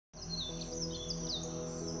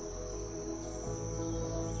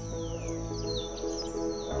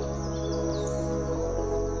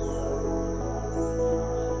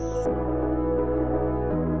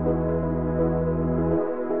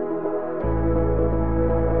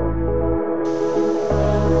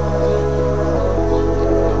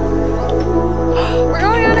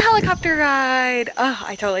ride. Oh,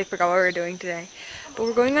 I totally forgot what we were doing today. But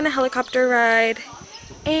we're going on a helicopter ride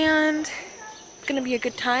and it's gonna be a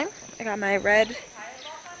good time. I got my red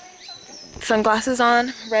sunglasses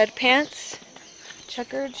on, red pants,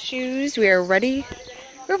 checkered shoes. We are ready.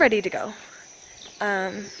 We're ready to go.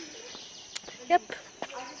 Yep.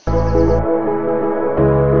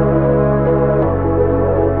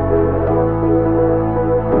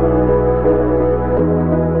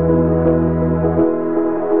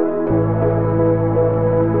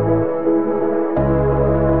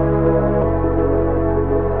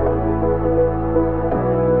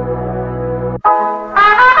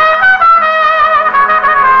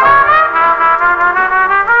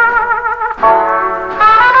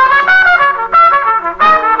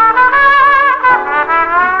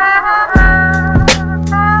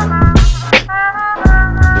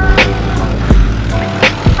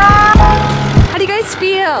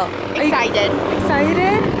 Excited.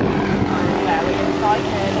 Excited? Very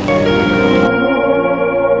excited.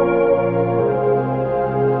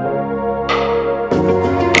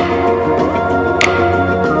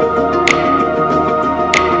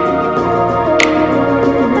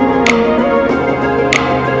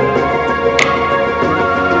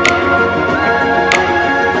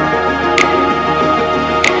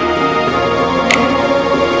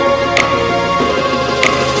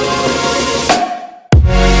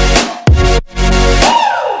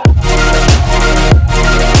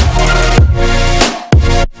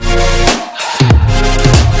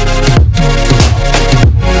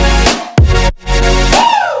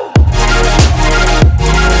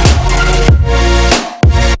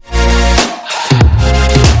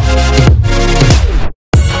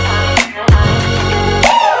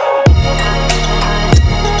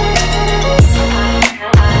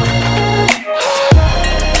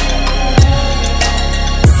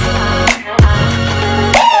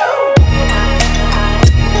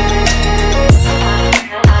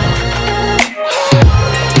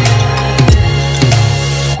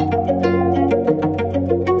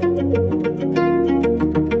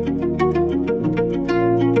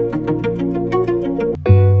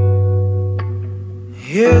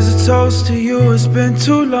 Here's a toast to you, it's been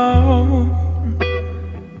too long.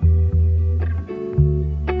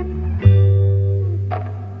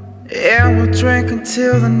 And we'll drink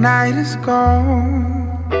until the night is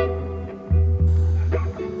gone.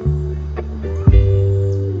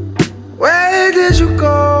 Where did you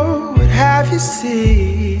go? What have you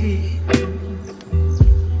seen?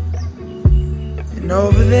 And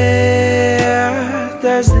over there,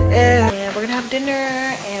 there's the air. And we're gonna have dinner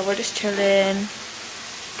and we're just chilling.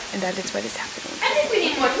 And that is what is happening. I think we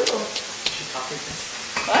need more noodles.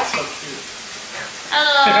 Oh, that's so cute.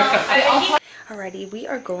 Alrighty, we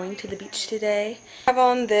are going to the beach today. I have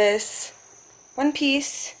on this one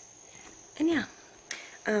piece, and yeah.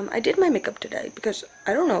 I did my makeup today because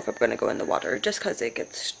I don't know if I'm gonna go in the water just because it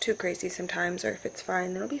gets too crazy sometimes, or if it's fine,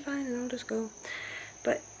 then it'll be fine and I'll just go.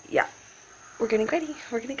 But yeah, we're getting ready.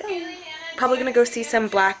 We're gonna go. Probably gonna go see some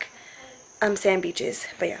black sand beaches.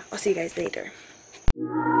 But yeah, I'll see you guys later.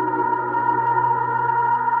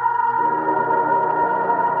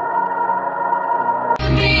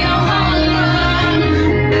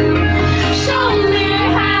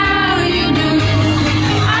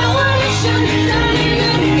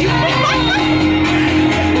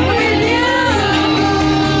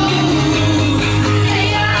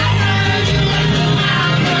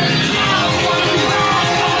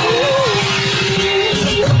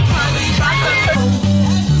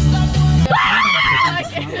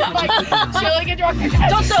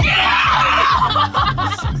 Don't stop.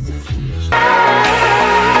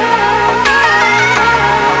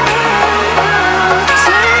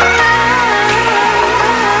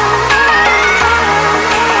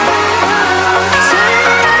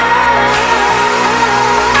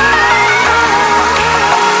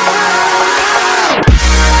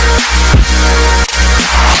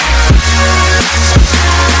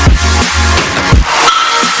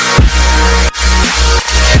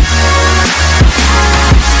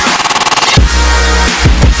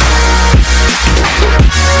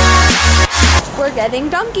 Getting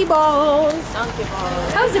donkey balls. Donkey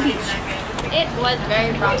balls. How's the beach? It was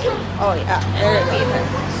very rocky. Oh yeah, very good.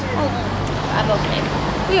 I'm okay.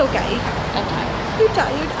 We okay? I'm tired. You're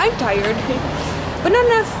tired? I'm tired. But not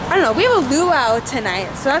enough. I don't know. We have a luau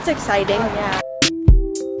tonight, so that's exciting. Oh, yeah.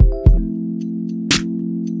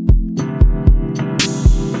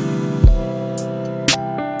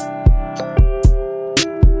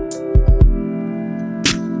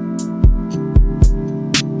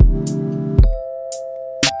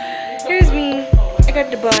 Here's me. I got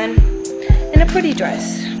the bun and a pretty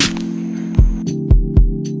dress.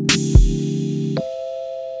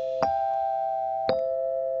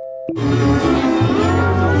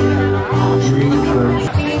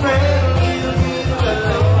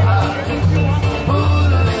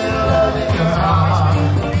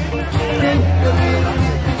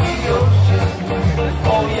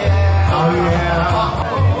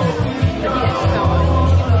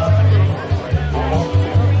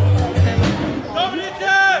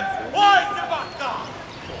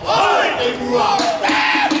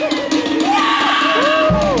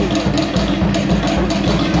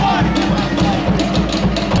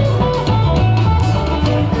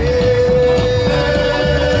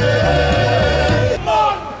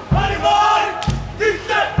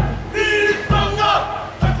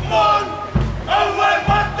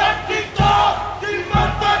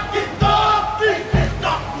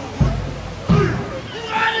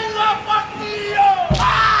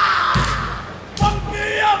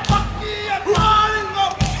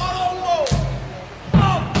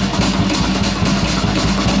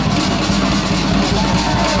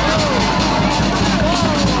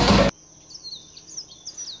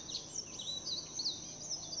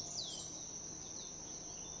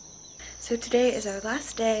 So today is our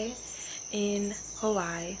last day in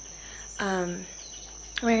Hawaii. We're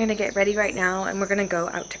gonna get ready right now and we're gonna go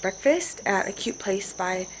out to breakfast at a cute place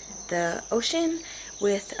by the ocean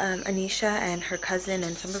with Anisha and her cousin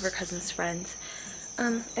and some of her cousin's friends.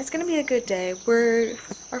 It's gonna be a good day.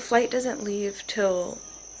 Our flight doesn't leave till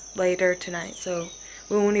later tonight, so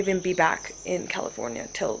we won't even be back in California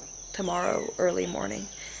till tomorrow early morning.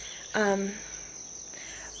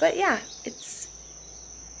 But yeah,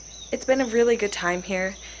 it's been a really good time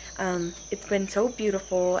here. It's been so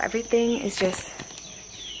beautiful. Everything is just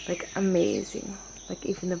like amazing. Like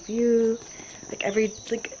even the view, like it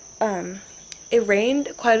rained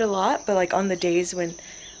quite a lot, but like on the days when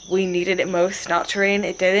we needed it most not to rain,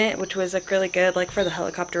 it didn't, which was like really good, like for the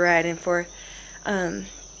helicopter ride and for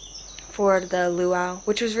the luau,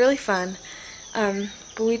 which was really fun.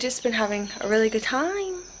 But we just been having a really good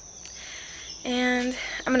time, and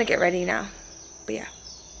I'm gonna get ready now. But yeah.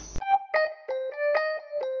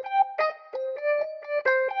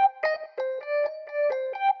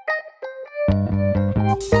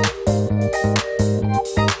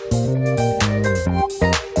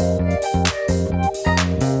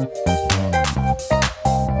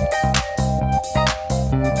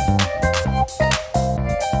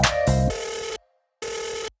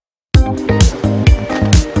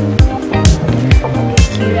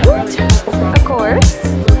 Of course.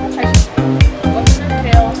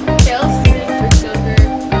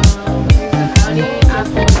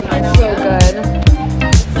 So good.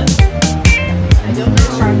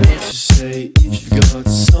 If you've got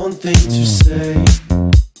something to say,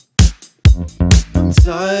 I'm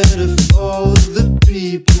tired of all the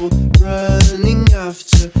people running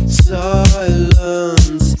after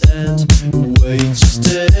silence and a way to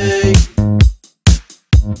stay.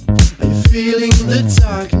 Are you feeling the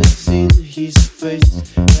darkness in his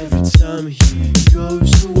face every time he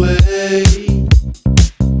goes away?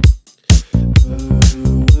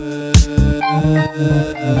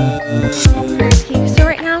 So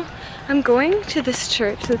right now I'm going to this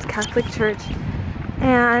church, this Catholic church,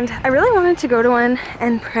 and I really wanted to go to one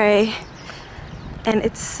and pray, and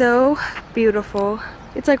it's so beautiful.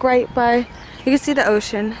 It's like right by, you can see the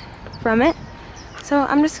ocean from it. So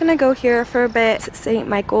I'm just gonna go here for a bit. It's St.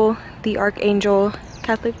 Michael the Archangel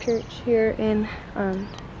Catholic Church here in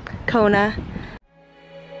Kona.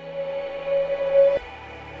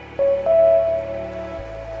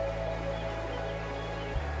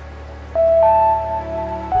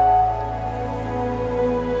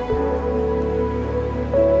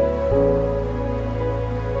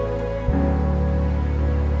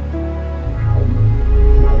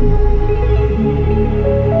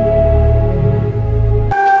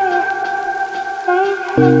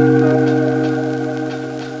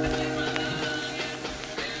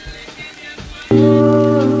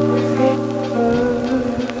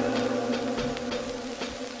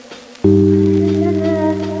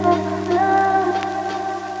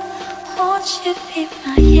 Won't you be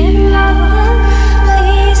my hero?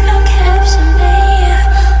 Please come capture me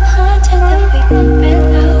under the weeping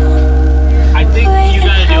willow. I think you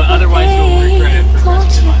gotta do it, otherwise you'll regret it for the Won't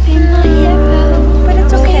rest of you your be life. my hero? But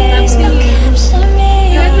it's okay. Please come capture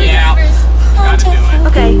me Yeah, gotta do it.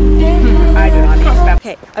 Okay. I do not need spam.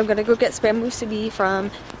 Okay, I'm gonna go get spam musubi from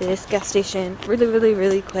this gas station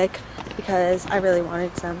really quick because I really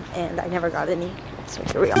wanted some and I never got any. So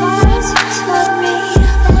here we are.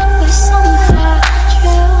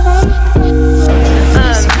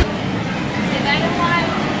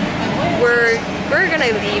 We're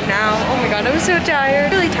gonna leave now. Oh my god, I'm so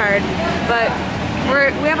tired. Really tired. But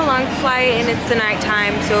we have a long flight and it's the night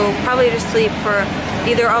time, so probably just sleep for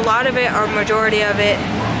either a lot of it or majority of it.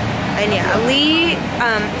 And yeah, Lee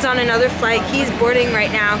is on another flight. He's boarding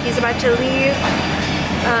right now. He's about to leave.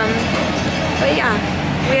 But yeah,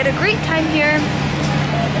 we had a great time here. It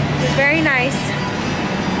was very nice.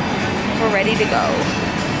 We're ready to go.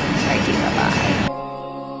 Alrighty, bye-bye.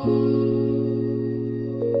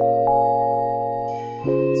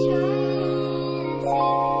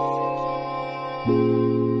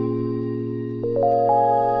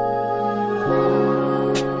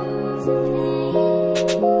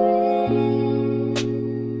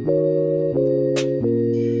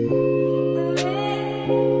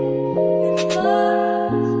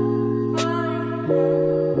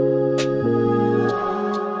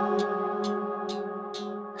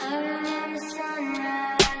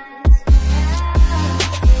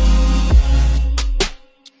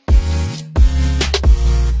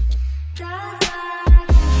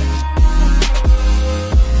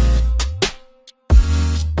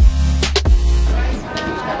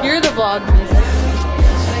 You're the vlog music.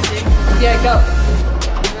 Yeah, go.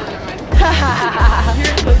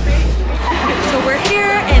 So we're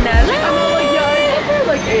here in LA.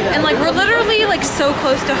 And like we're literally like so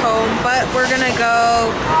close to home, but we're gonna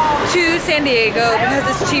go to San Diego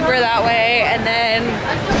because it's cheaper that way, and then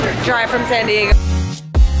drive from San Diego.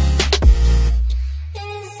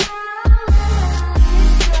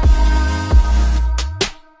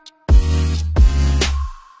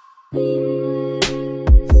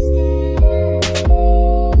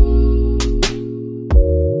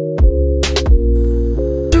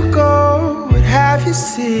 To go, what have you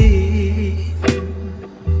seen?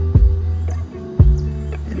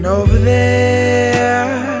 And over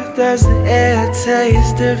there, does the air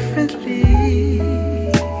taste differently?